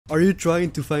Are you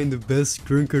trying to find the best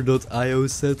KRUNKER.io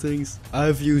settings?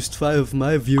 I've used 5 of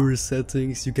my viewers'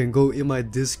 settings. You can go in my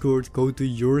Discord, go to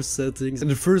your settings, and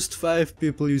the first 5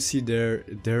 people you see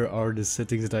there are the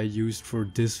settings that I used for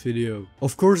this video.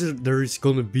 Of course there is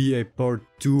gonna be a part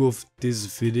 2 of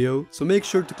this video, so make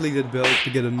sure to click that bell to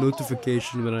get a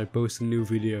notification when I post a new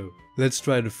video. Let's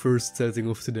try the first setting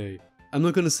of today. I'm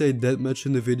not gonna say that much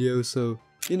in the video, so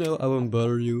you know I won't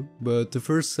bother you, but the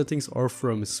first settings are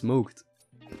from Moked.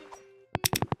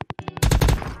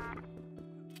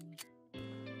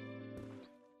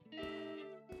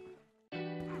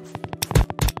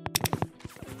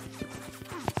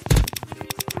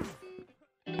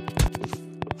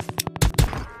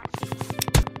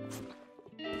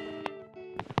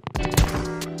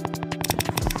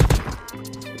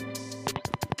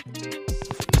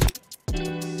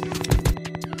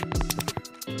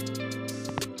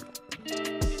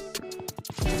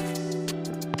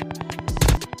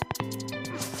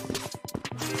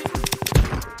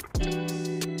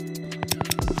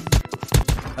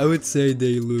 I would say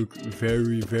they look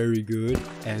very good,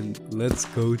 and let's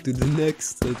go to the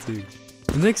next setting.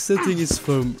 The next setting is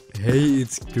from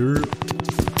HeyItsGr.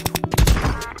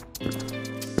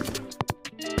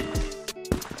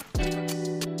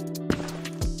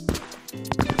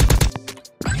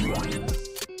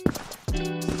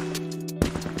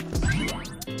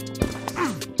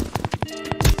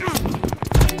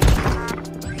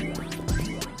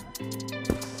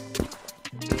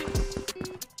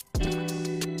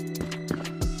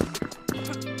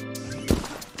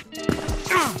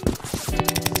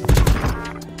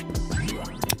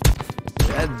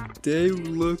 They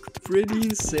look pretty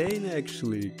insane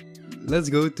actually. Let's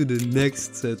go to the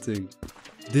next setting.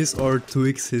 These are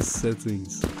Twixx's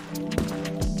settings.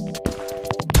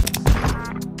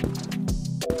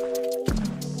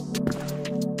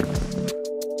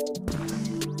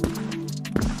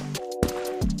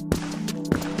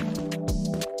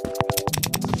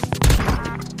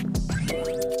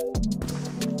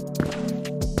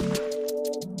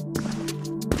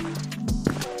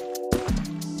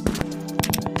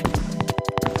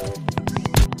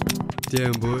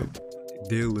 Damn boy,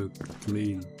 they look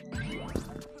clean.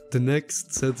 The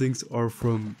next settings are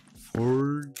from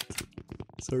Voordt.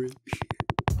 Sorry.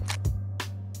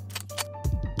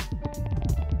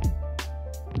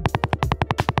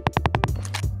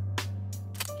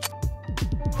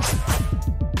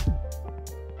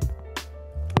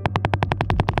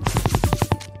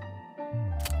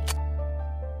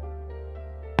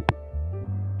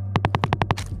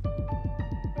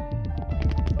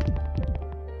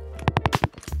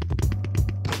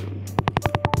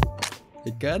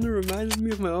 It kinda reminded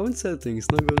me of my own settings,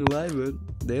 not gonna lie, but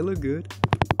they look good.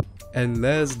 And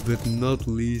last but not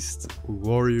least,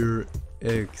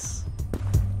 WarriorX.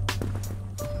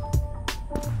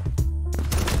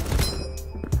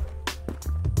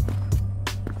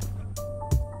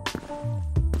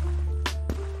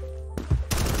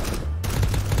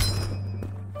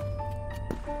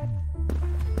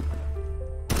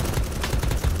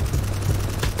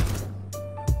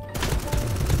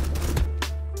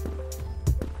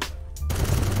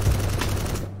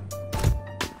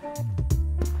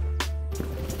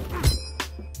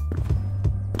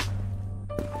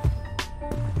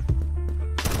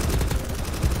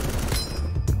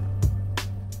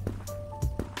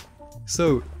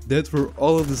 So that were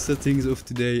all of the settings of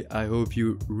today. I hope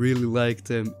you really liked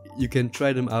them. You can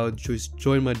try them out, just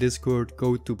join my Discord,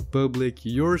 go to public,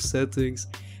 your settings,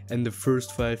 and the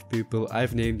first 5 people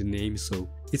I've named the names, so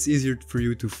it's easier for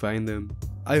you to find them.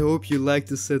 I hope you like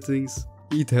the settings,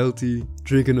 eat healthy,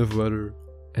 drink enough water,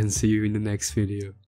 and see you in the next video.